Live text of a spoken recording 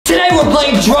we're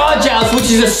playing Draw Joust, which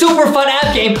is a super fun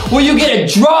app game where you get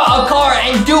to draw a car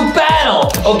and do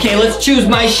battle. Okay, let's choose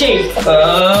my shape.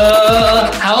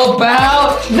 How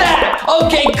about that?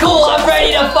 Okay, cool, I'm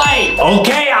ready to fight.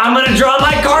 Okay, I'm gonna draw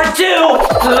my car too.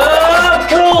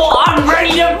 Cool, I'm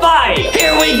ready to fight.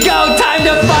 Here we go, time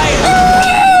to fight.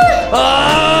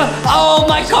 Oh,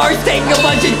 my car's taking a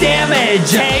bunch of damage.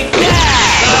 Take that.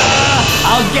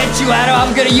 I'll get you, Adam.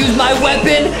 I'm gonna use my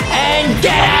weapon and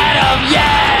get Adam. Yeah!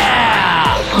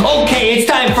 Okay,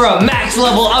 it's time for a max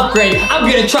level upgrade. I'm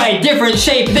gonna try a different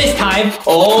shape this time.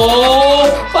 Oh,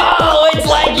 it's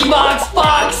LankyBox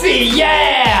Foxy.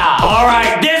 Yeah! All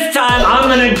right, this time I'm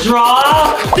gonna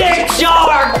draw Thick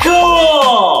Shark.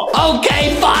 Cool.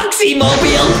 Okay, Foxy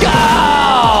Mobile,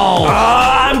 go!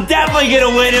 I'm definitely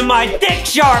gonna win in my Thick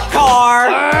Shark car.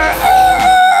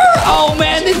 Oh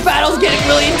man, this battle's getting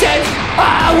really intense.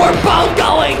 We're both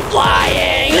going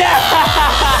flying.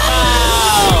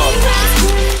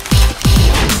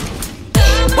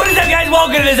 What is up, guys?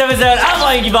 Welcome to this episode of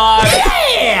LankyBox.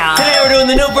 Yeah! Today we're doing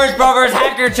the NOOB vs. Brothers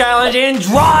Hacker Challenge in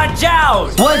Draw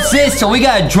Joust. What's this? So we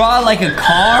gotta draw like a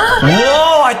car?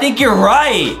 Whoa, I think you're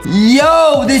right.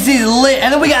 Yo, this is lit.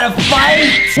 And then we gotta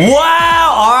fight.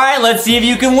 Wow, all right, let's see if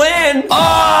you can win.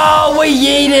 Oh, we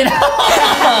yeeted him.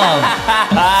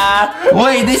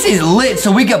 Wait, this is lit.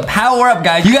 So we can power up,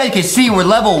 guys. You guys can see we're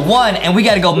level 1 and we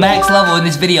gotta go max level in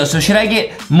this video. So should I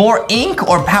get more ink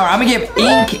or power? I'm gonna get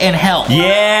ink and health.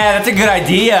 Yeah, that's a good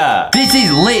idea. This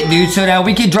is lit, dude. So now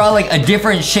we can draw like a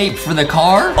different shape for the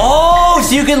car. Oh,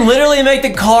 so you can literally make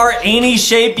the car any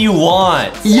shape you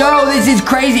want. Yo, this is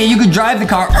crazy. You can drive the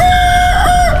car.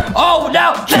 Oh,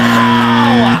 no.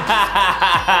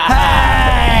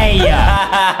 Hey.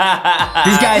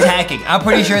 This guy's hacking. I'm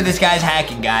pretty sure this guy's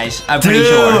hacking, guys. I'm pretty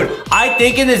sure. Dude, I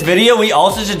think in this video, we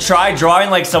also should try drawing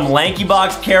like some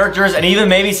LankyBox characters and even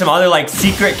maybe some other like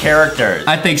secret characters.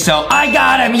 I think so. I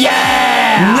got him.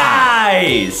 Yeah.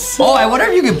 Nice. Oh, I wonder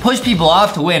if you can push people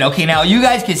off to win. Okay, now you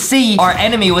guys can see our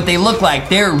enemy, what they look like.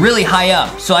 They're really high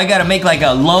up. So I got to make like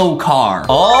a low car.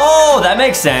 Oh, that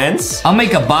makes sense. I'll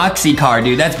make a boxy car,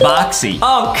 dude. That's boxy.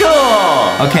 Oh,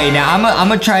 cool. Okay, now I'm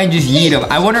gonna try and just yeet them.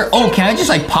 I wonder, can I just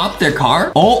like pop their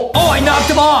car? Oh, I knocked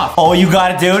him off. Oh, you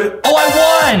got it, dude. Oh, I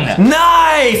won.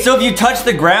 Nice. So if you touch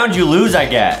the ground, you lose, I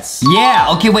guess. Yeah,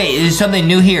 okay, wait, there's something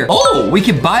new here. Oh, we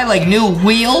could buy like new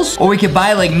wheels or we could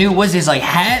buy like new, what's this, like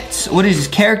hats? What is this,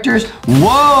 characters?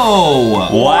 Whoa.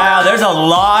 Wow, there's a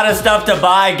lot of stuff to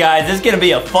buy, guys. This is gonna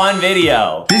be a fun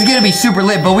video. This is gonna be super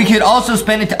lit, but we could also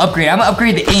spend it to upgrade. I'm gonna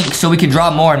upgrade the ink so we can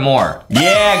draw more and more.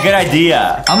 Yeah, good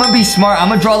idea. I'm gonna be smart. I'm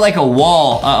gonna draw like a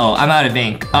wall. Uh-oh, I'm out of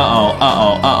ink. Uh-oh,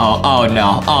 oh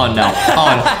no, oh no,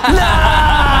 oh no.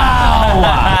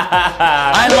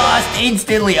 I lost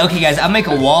instantly. Okay, guys, I'll make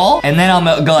a wall and then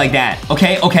I'll go like that.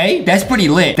 Okay, that's pretty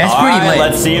lit. That's pretty lit.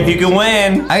 Let's see if you can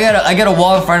win. I got a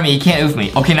wall in front of me. He can't oof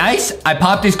me. Okay, nice. I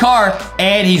popped his car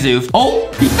and he's oofed.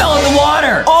 Oh, he fell in the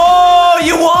water. Oh,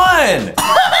 you won.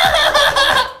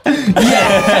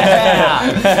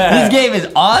 Yeah. This game is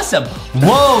awesome.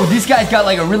 Whoa, this guy's got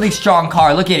like a really strong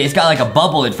car. Look at it. It's got like a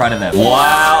bubble in front of him.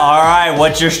 Wow, all right.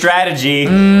 What's your strategy?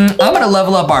 I'm gonna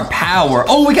level up our power.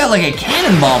 Oh, we got like a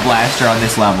cannonball blaster on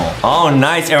this level. Oh,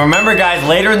 nice. And remember, guys,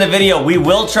 later in the video, we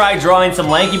will try drawing some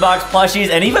LankyBox plushies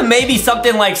and even maybe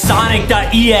something like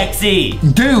Sonic.exe.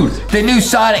 Dude, the new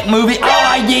Sonic movie. Oh,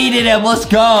 I yeeted him. Let's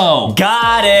go.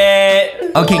 Got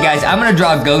it. Okay, guys, I'm gonna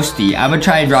draw Ghosty. I'm gonna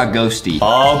try and draw Ghosty.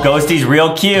 Oh, Ghosty's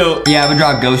real cute. Yeah, I'm gonna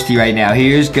draw Ghosty right now.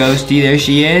 Here's Ghosty. There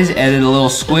she is. And then the little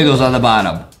squiggles on the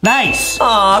bottom. Nice.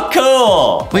 Aw,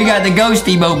 cool. We got the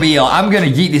Ghosty mobile. I'm gonna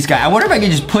yeet this guy. I wonder if I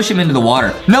can just push him into the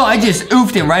water. No, I just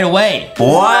oofed him right away.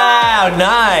 Wow,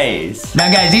 nice. Now,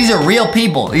 guys, these are real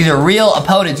people. These are real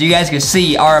opponents. You guys can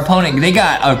see our opponent. They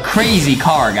got a crazy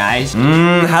car, guys.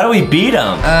 How do we beat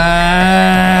them?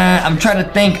 I'm trying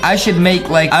to think. I should make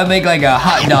like, I'll make like a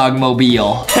hot dog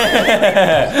mobile.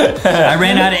 I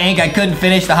ran out of ink. I couldn't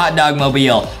finish the hot dog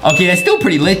mobile. Okay, that's still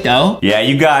pretty lit though. Yeah,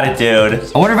 you got it, dude.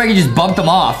 I wonder if I can just bump them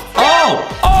off.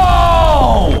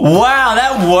 Oh! Wow,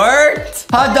 that worked?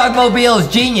 Hot dog mobile is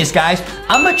genius, guys.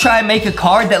 I'm gonna try and make a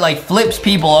card that like flips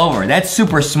people over. That's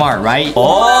super smart, right?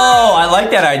 Oh, I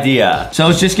like that idea. So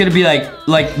it's just gonna be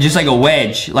just like a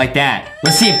wedge, like that.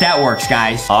 Let's see if that works,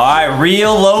 guys. All right,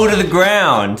 real low to the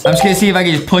ground. I'm just gonna see if I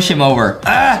can just push him over.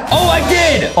 Oh, I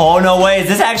did! Oh, no way. Is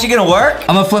this actually gonna work?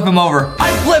 I'm gonna flip him over.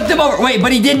 I flipped him over. Wait,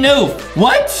 but he didn't move.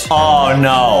 What? Oh,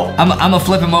 no. I'm gonna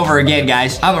flip him over again,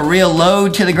 guys. I'm a real low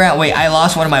to to the ground. Wait, I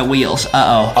lost one of my wheels.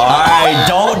 Uh-oh. All right,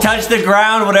 don't touch the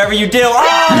ground, whatever you do. Oh!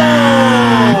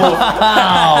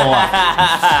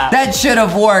 That should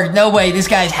have worked. No way, this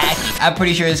guy's hacking. I'm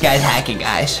pretty sure this guy's hacking,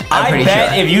 guys. I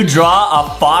bet if you draw a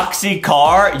foxy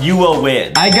car, you will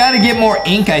win. I gotta get more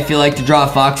ink, I feel like, to draw a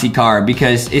foxy car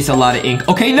because it's a lot of ink.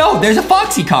 Okay, no, there's a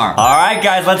foxy car. All right,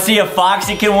 guys, let's see if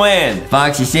Foxy can win.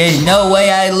 Foxy says, no way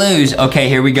I lose. Okay,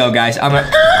 here we go, guys. I'm gonna...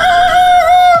 No!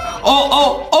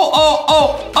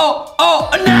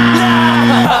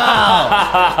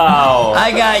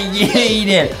 I got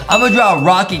yeeted. I'm gonna draw a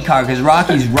Rocky car because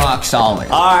Rocky's rock solid.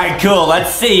 All right, cool.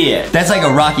 Let's see it. That's like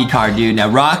a Rocky car, dude. Now,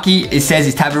 Rocky, it says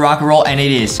it's time to rock and roll, and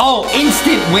it is. Oh,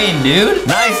 instant win, dude.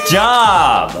 Nice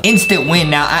job. Instant win.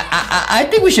 Now, I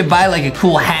think we should buy like a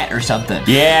cool hat or something.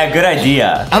 Yeah, good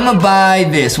idea. I'm gonna buy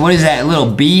this. What is that? A little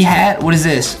bee hat? What is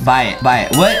this? Buy it. Buy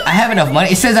it. What? I have enough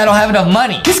money. It says I don't have enough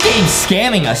money. This game's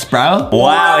scamming us, bro.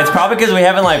 Wow, it's probably because we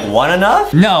haven't like won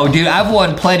enough? No, dude, I've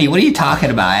won plenty. What are you talking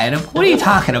about, Adam? What are you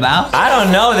talking about? I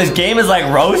don't know. This game is like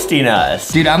roasting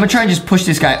us. Dude, I'm gonna try and just push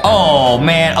this guy. Oh,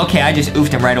 man. Okay, I just oofed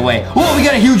him right away. Whoa, we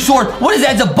got a huge sword. What is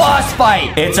that? It's a boss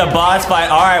fight. It's a boss fight.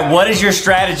 All right, what is your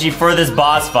strategy for this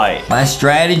boss fight? My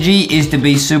strategy is to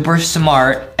be super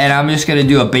smart, and I'm just gonna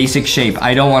do a basic shape.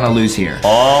 I don't want to lose here.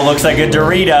 Oh, looks like a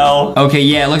Dorito. Okay,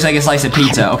 yeah, it looks like a slice of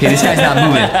pizza. Okay, this guy's not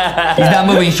moving. He's not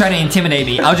moving. He's trying to intimidate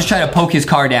me. I'll just try to poke his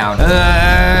car down.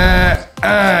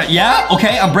 Yeah,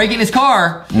 okay, I'm breaking his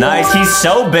car. Nice, he's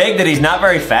so big that he's not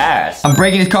very fast. I'm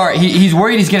breaking his car. He's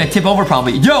worried he's gonna tip over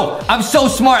probably. Yo, I'm so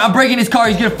smart. I'm breaking his car.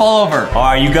 He's gonna fall over. All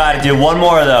right, you gotta do one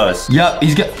more of those. Yup,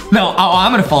 he's gonna, no,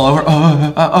 I'm gonna fall over.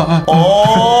 Oh!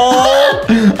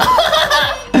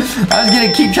 I was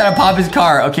gonna keep trying to pop his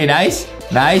car. Okay, nice.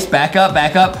 Nice, back up,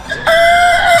 back up.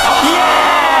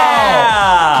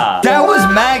 That was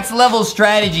max level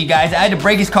strategy, guys. I had to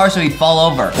break his car so he'd fall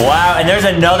over. Wow, and there's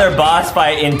another boss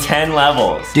fight in 10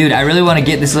 levels. Dude, I really want to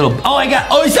get this little... Oh, I got...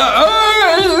 Oh, it's a...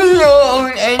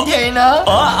 antenna.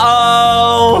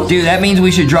 Uh-oh. Dude, that means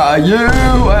we should draw a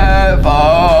UFO.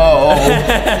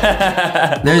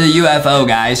 There's a UFO,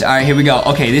 guys. All right, here we go.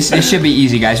 Okay, this should be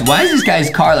easy, guys. Why is this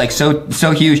guy's car, like, so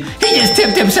huge? He just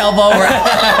tipped himself over.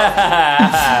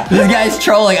 This guy's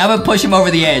trolling. I'm gonna push him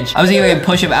over the edge. I was even gonna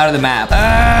push him out of the map.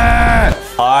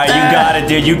 All right, you got it,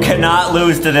 dude. You cannot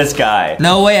lose to this guy.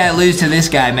 No way I lose to this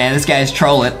guy, man. This guy's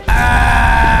trolling.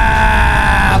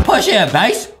 Push him.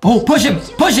 Nice. Oh, push him.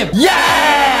 Push him.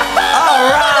 Yeah! All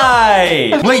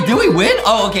right. Wait, did we win?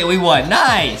 Oh, okay, we won.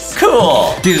 Nice.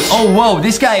 Cool. Dude, oh, whoa.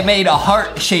 This guy made a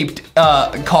heart-shaped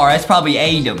car. That's probably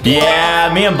Adam.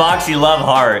 Yeah, me and Boxy love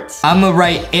hearts. I'm gonna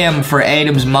write M for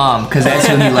Adam's mom, because that's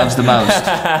who he loves the most.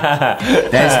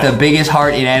 That's the biggest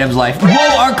heart in Adam's life.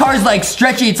 Whoa, our car's like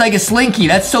stretchy. It's like a slinky.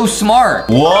 That's so smart.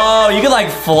 Whoa, you can like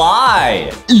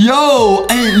fly. Yo,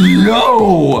 hey,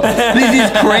 yo. This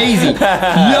is crazy.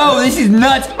 Yo, this is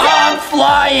nuts. I'm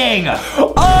flying.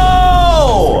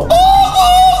 Oh!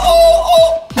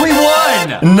 We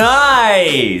won!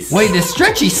 Nice! Wait, the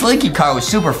stretchy slinky car was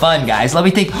super fun, guys. Let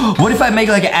me think. What if I make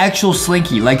like an actual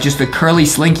slinky? Like just a curly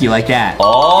slinky like that.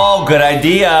 Oh, good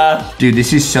idea. Dude,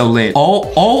 this is so lit.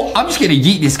 Oh, I'm just gonna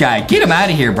yeet this guy. Get him out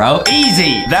of here, bro.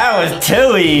 Easy. That was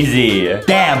too easy.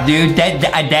 Dab, dude.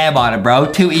 I dab on it, bro.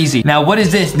 Too easy. Now, what is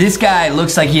this? This guy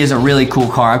looks like he has a really cool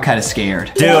car. I'm kind of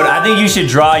scared. Dude, I think you should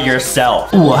draw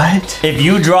yourself. What? If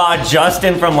you draw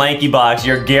Justin from LankyBox,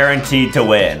 you're guaranteed to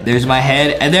win. There's my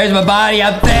head, and there's my body.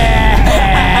 I'm thick.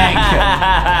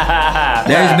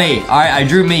 There's me. All right, I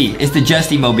drew me. It's the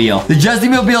Justy-mobile. The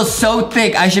Justy-mobile's so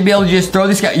thick, I should be able to just throw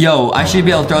this guy. Yo, I should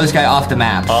be able to throw this guy off the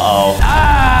map. Uh-oh.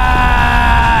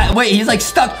 Wait, he's like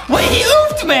stuck. Wait, he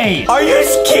oofed me. Are you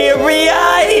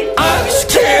scary-eyed? I'm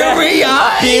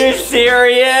scary-eyed. Are you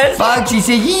serious? Foxy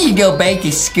said, you need to go back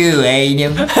to school,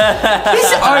 Adam.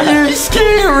 Are you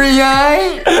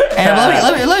scary-eyed? And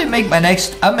let me make my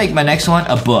next, I'll make my next one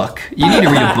a book. You need to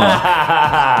read a book.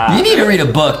 You need to read a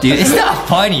book, dude. It's not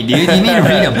funny, dude. You need to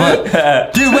read a book.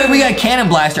 Dude, wait, we got a cannon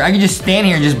blaster. I can just stand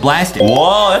here and just blast it.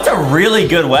 Whoa, that's a really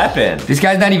good weapon. This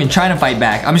guy's not even trying to fight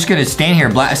back. I'm just gonna stand here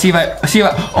and blast. See if I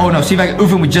can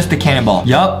oof him with just the cannonball.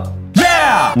 Yup.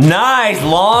 Yeah! Nice,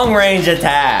 long range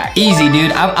attack. Easy,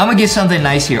 dude. I'm gonna get something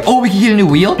nice here. Oh, we can get a new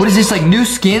wheel? What is this, like new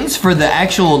skins for the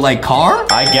actual, like, car?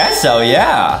 I guess so,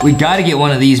 yeah. We gotta get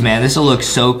one of these, man. This will look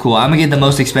so cool. I'm gonna get the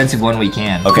most expensive one we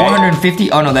can. Okay.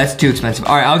 450? Oh, no, that's too expensive.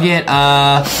 All right, I'll get,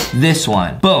 this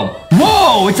one. Boom.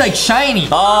 Whoa, it's like shiny.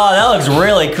 Oh, that looks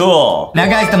really cool. Now,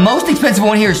 guys, the most expensive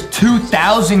one here is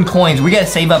 2,000 coins. We gotta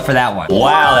save up for that one.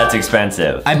 Wow, that's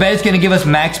expensive. I bet it's gonna give us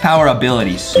max power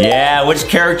abilities. Yeah, which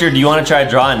character do you want to try try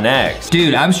drawing next?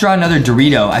 Dude, I'm drawing another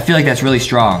Dorito. I feel like that's really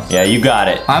strong. Yeah, you got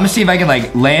it. I'm gonna see if I can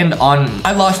like land on.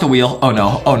 I lost the wheel. Oh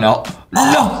no. Oh no.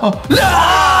 No.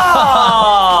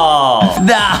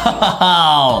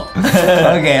 No.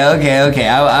 Okay.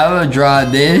 I'm gonna draw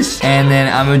this, and then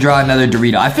I'm gonna draw another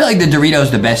Dorito. I feel like the Dorito is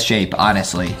the best shape,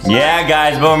 honestly. Yeah,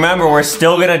 guys, but remember, we're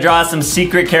still gonna draw some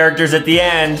secret characters at the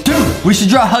end. Dude, we should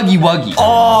draw Huggy Wuggy.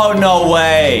 Oh, no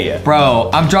way. Bro,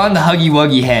 I'm drawing the Huggy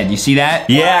Wuggy head. You see that?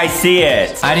 Yeah, I see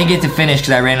it. I didn't get to finish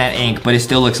because I ran out of ink, but it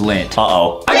still looks lit.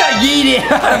 Uh-oh. I got yeeted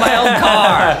out of my own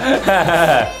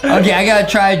car. Okay, I gotta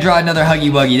try to draw another Huggy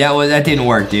Wuggy. That didn't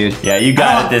work, dude. Yeah, you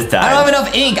got it this time. I don't have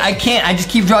enough ink. I can't. I just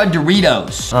keep drawing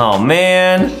Doritos. Oh,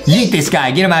 man. Yeet this guy.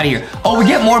 Get him out of here. Oh, we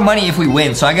get more money if we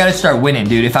win, so I gotta start winning,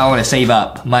 dude, if I want to save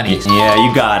up money. Yeah,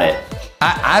 you got it.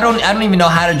 I don't even know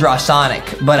how to draw Sonic,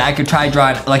 but I could try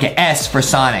drawing like an S for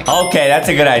Sonic. Okay, that's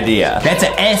a good idea. That's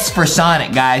an S for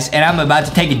Sonic, guys, and I'm about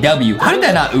to take a W. How did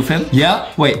that not oof him?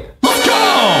 Yeah, wait. Let's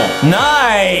go!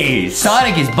 Nice!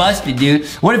 Sonic is busted, dude.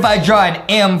 What if I draw an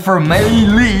M for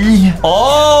melee?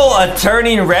 Oh, a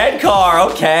turning red car,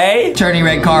 okay. Turning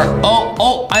red car.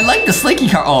 Oh, I like the slinky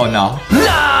car. Oh, no.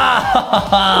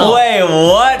 No! Wait,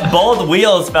 what? Both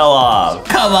wheels fell off.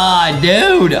 Come on,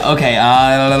 dude. Okay,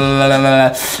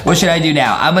 what should I do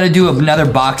now? I'm gonna do another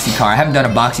boxy car. I haven't done a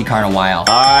boxy car in a while. All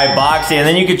right, Boxy, and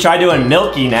then you could try doing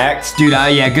Milky next. Dude,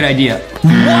 yeah, good idea.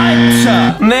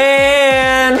 What?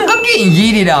 Man! I'm getting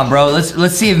yeeted on, bro.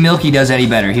 Let's see if Milky does any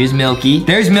better. Here's Milky.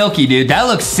 There's Milky, dude. That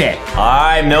looks sick. All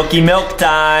right, Milky Milk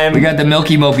time. We got the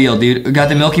Milky Mobile, dude. We got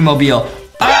the Milky Mobile.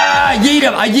 Ah, yeet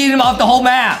him. I yeeted him off the whole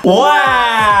map.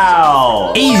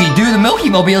 Wow. Easy, dude. The Milky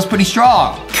Mobile is pretty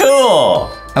strong. Cool.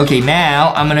 Okay,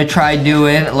 now I'm gonna try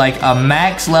doing like a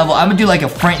max level. I'm gonna do like a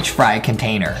French fry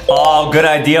container. Oh, good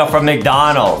idea from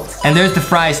McDonald's. And there's the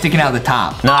fries sticking out the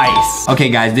top. Nice. Okay,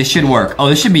 guys, this should work. Oh,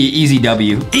 this should be an easy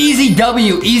W. Easy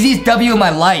W. Easiest W of my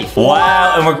life.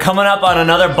 Wow, and we're coming up on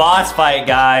another boss fight,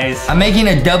 guys. I'm making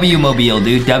a W mobile,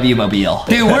 dude. W mobile.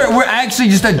 Dude, we're actually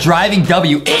just a driving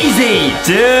W. Easy.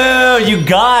 Dude, you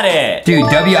got it. Dude,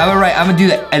 W, I'm gonna do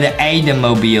the Adam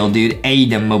mobile, dude.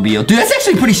 Adam mobile. Dude, that's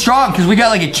actually pretty strong because we got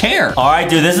like a chair. All right,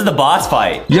 dude, this is the boss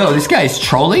fight. Yo, this guy's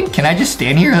trolling. Can I just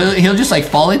stand here? He'll just like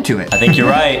fall into it. I think you're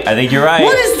right. I think you're right.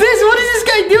 What is this? What is this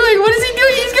guy doing? What is he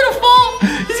doing? He's gonna fall.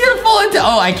 He's gonna fall into.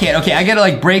 Oh, I can't. Okay, I gotta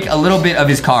like break a little bit of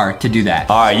his car to do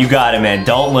that. All right, you got it, man.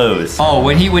 Don't lose. Oh,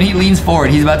 when he leans forward,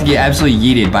 he's about to get absolutely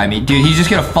yeeted by me. Dude, he's just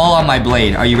gonna fall on my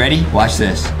blade. Are you ready? Watch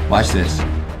this. Watch this.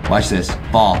 Watch this.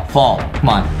 Fall. Fall. Come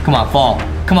on. Come on. Fall.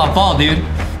 Come on. Fall, dude.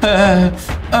 Why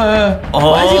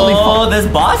is he only falling? This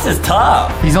boss is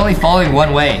tough. He's only falling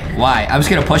one way. Why? I'm just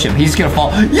gonna push him. He's just gonna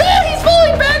fall. Yeah, he's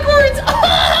falling backwards.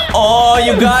 Oh,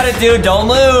 you got it, dude. Don't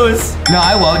lose. No,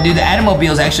 I won't, dude. The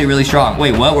Atomobile is actually really strong.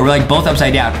 Wait, what? We're like both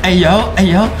upside down. Hey, yo. Hey,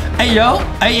 yo. Hey, yo.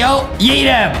 Hey, yo. Yeet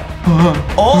him.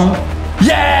 Oh.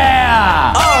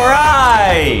 Yeah! All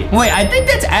right! Wait, I think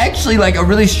that's actually like a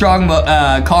really strong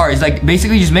car. It's like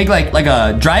basically just make like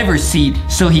a driver's seat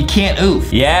so he can't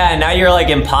oof. Yeah, now you're like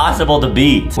impossible to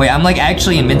beat. Wait, I'm like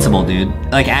actually invincible, dude.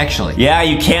 Like actually. Yeah,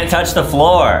 you can't touch the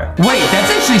floor. Wait, that's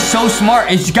actually so smart.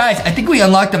 Guys, I think we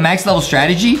unlocked the max level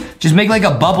strategy. Just make like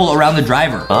a bubble around the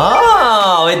driver.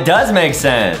 Oh, it does make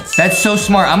sense. That's so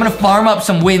smart. I'm gonna farm up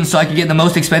some wins so I can get the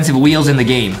most expensive wheels in the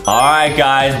game. All right,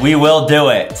 guys, we will do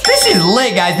it. This is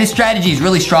lit, guys. This strategy is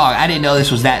really strong. I didn't know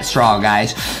this was that strong,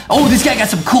 guys. Oh, this guy got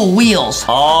some cool wheels.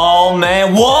 Oh,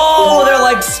 man. Whoa, they're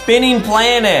like spinning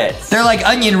planets. They're like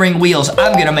onion ring wheels.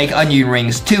 I'm gonna make onion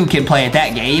rings too. Can play at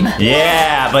that game.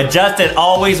 Yeah, but Justin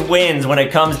always wins when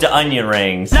it comes to onion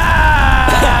rings. No!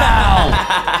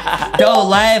 Don't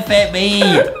laugh at me.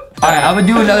 All right, I'm gonna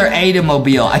do another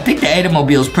Atomobile. I think the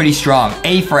Atomobile is pretty strong.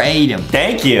 A for Atom.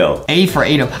 Thank you. A for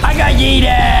Atom. I got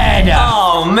yeeted!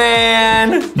 Oh,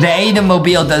 man. The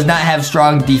Atomobile does not have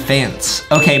strong defense.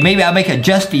 Okay, maybe I'll make a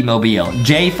Justy Mobile.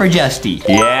 J for Justy.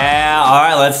 Yeah, all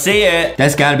right, let's see it.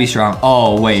 That's gotta be strong.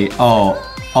 Oh, wait. Oh.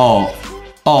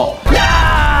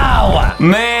 No!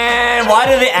 Man, why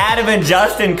do the Adam and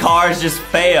Justin cars just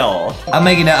fail?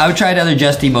 I'll try another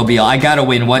Justy Mobile. I gotta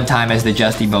win one time as the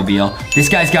Justy Mobile. This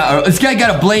guy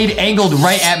got a blade angled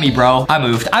right at me, bro. I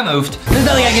moved. There's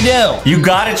nothing I can do. You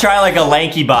gotta try like a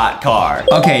LankyBot car.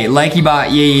 Okay, LankyBot,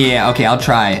 yeah. Okay, I'll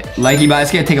try it. LankyBot,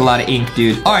 it's gonna take a lot of ink,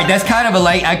 dude. All right, that's kind of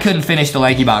I couldn't finish the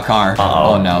LankyBot car.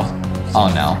 Uh-oh. Oh, no. Oh,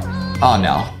 no. Oh,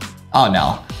 no. Oh,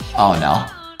 no. Oh, no.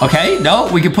 Okay, no,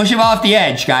 we can push him off the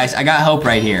edge, guys. I got hope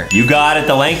right here. You got it.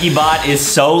 The LankyBot is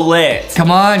so lit. Come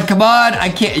on. I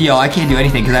can't do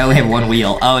anything because I only have one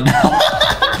wheel. Oh, no.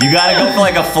 You gotta go for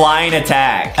like a flying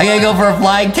attack. I gotta go for a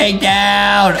flying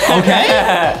takedown.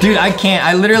 Okay. Dude, I can't.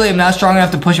 I literally am not strong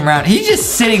enough to push him around. He's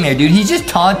just sitting there, dude. He's just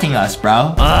taunting us,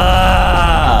 bro.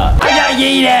 I got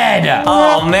yeeted.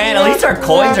 Oh, man. At least our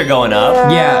coins are going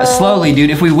up. Yeah, slowly, dude.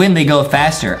 If we win, they go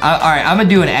faster. All right, I'm gonna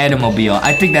do an Atomobile.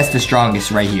 I think that's the strongest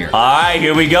right here. All right,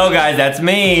 here we go, guys. That's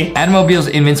me. Atomobile's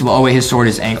invincible. Oh, wait, his sword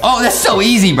is angled. Oh, that's so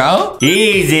easy, bro.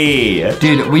 Easy.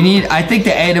 Dude, I think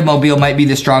the Atomobile might be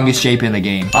the strongest shape in the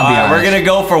game. I'll be honest. We're gonna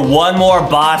go for one more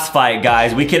boss fight,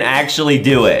 guys. We can actually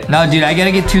do it. No, dude, I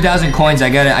gotta get 2,000 coins. I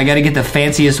gotta get the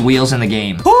fanciest wheels in the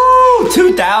game. Woo!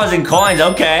 2,000 coins,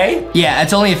 okay. Yeah,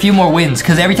 it's only a few more wins,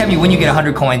 because every time you win, you get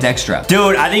 100 coins extra.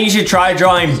 Dude, I think you should try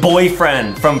drawing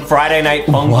Boyfriend from Friday Night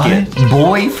Funkin'. What?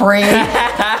 Boyfriend?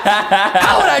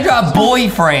 How would I draw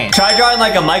boyfriend? Try drawing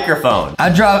like a microphone. I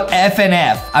draw F and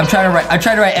F. I tried to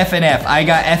write F and F. I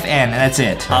got FN, and that's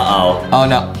it. Uh-oh. Oh,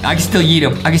 no. I can still yeet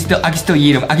him. I can still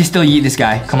yeet him. I can still yeet this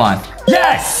guy. Come on.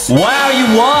 Yes! Wow,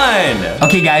 you won!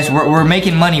 Okay, guys, we're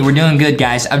making money. We're doing good,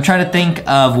 guys. I'm trying to think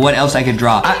of what else I could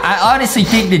draw. I honestly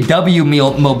think the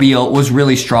W-Mobile was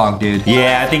really strong, dude.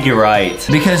 Yeah, I think you're right.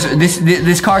 Because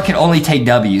this car can only take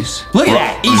W's. Look at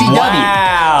that. Easy W.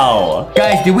 Wow.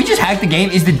 Guys, did we just hack the game?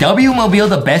 Is the W-Mobile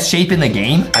the best shape in the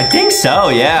game? I think so,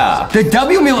 yeah. The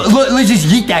W-Mobile, let's just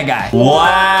yeet that guy.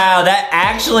 Wow, that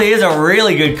actually is a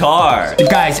really good car.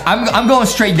 Guys, I'm going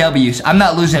straight W's. I'm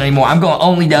not losing anymore. I'm going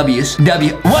only W's.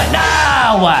 W. What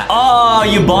now? Oh,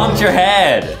 you bumped your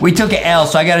head. We took an L,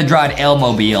 so I gotta draw an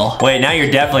L-Mobile. Wait, now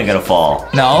you're definitely gonna fall.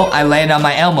 No, I land on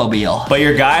my L-Mobile. But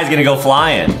your guy's gonna go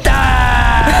flying.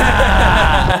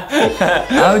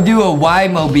 I would do a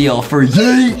Y-Mobile for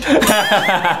yeet.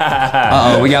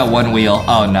 Uh-oh, we got one wheel.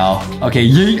 Oh, no. Okay,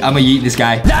 yeet. I'm gonna yeet this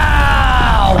guy. No!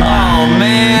 Oh,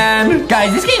 man.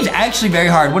 Guys, this game's actually very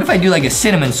hard. What if I do like a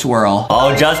cinnamon swirl?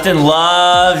 Oh, Justin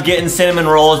loves getting cinnamon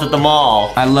rolls at the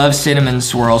mall. I love cinnamon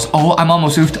swirls. Oh, I'm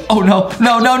almost oofed. Oh, no.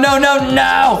 No, no, no, no,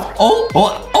 no.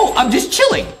 Oh, I'm just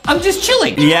chilling. I'm just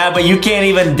chilling. Yeah, but you can't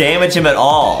even damage him at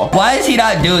all. Why is he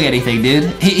not doing anything,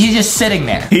 dude? He's just sitting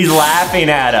there. He's laughing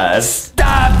at us.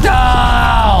 Stop,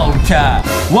 don't!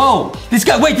 Whoa, this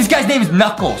guy's name is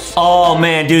Knuckles. Oh,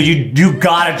 man, dude, you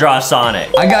gotta draw Sonic.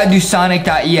 I gotta do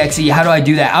Sonic.exe. How do I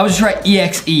do that? I was just write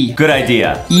EXE. Good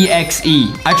idea.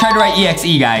 EXE. I tried to write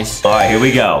EXE, guys. All right, here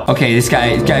we go. Okay, this guy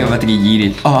about to get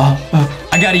yeeted.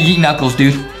 I gotta yeet Knuckles,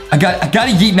 dude. I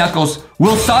gotta yeet Knuckles.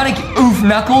 Will Sonic oof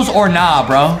Knuckles or nah,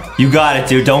 bro? You got it,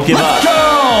 dude. Don't give up. Let's go!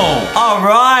 All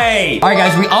right. All right,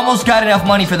 guys, we almost got enough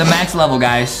money for the max level,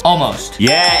 guys. Almost.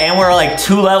 Yeah, and we're like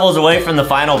 2 levels away from the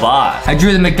final boss. I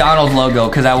drew the McDonald's logo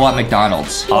because I want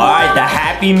McDonald's. All right, the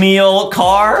Happy Meal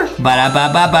car.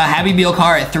 Ba-da-ba-ba-ba. Happy Meal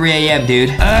car at 3 a.m.,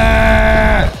 dude.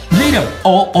 Yeet him.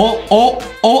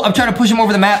 Oh, I'm trying to push him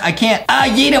over the map. I can't.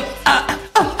 Yeet him.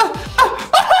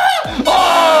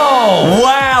 Oh!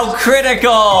 Wow,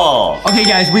 critical. Okay,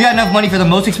 guys, we got enough money for the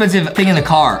most expensive thing in the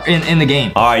car, in the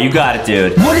game. All right, you got it,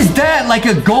 dude. What is that? Like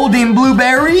a golden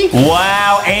blueberry?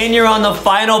 Wow, and you're on the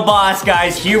final boss,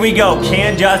 guys. Here we go.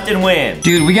 Can Justin win?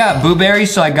 Dude, we got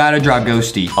blueberries, so I gotta draw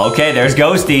Ghosty. Okay, there's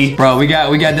Ghosty. Bro, we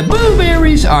got the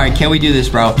blueberries. All right, can we do this,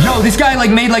 bro? Yo, this guy like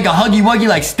made like a Huggy Wuggy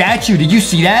like statue. Did you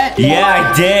see that? Yeah,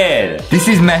 I did. This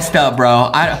is messed up,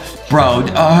 bro.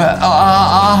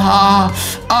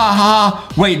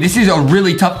 Wait, this is a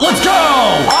really tough. Let's go!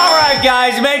 All right,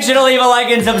 guys, make sure to leave a like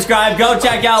and subscribe. Go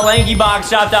check out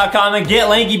LankyBoxShop.com and get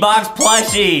LankyBox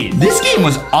plushies. This game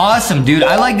was awesome, dude.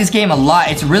 I like this game a lot.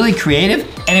 It's really creative.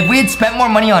 And if we had spent more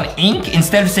money on ink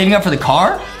instead of saving up for the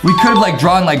car, we could have like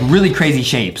drawn like really crazy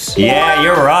shapes. Yeah,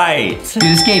 you're right. Dude,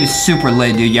 this game is super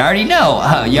lit, dude. You already know.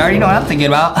 You already know what I'm thinking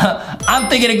about. I'm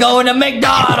thinking of going to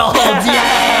McDonald's.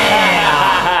 Yeah!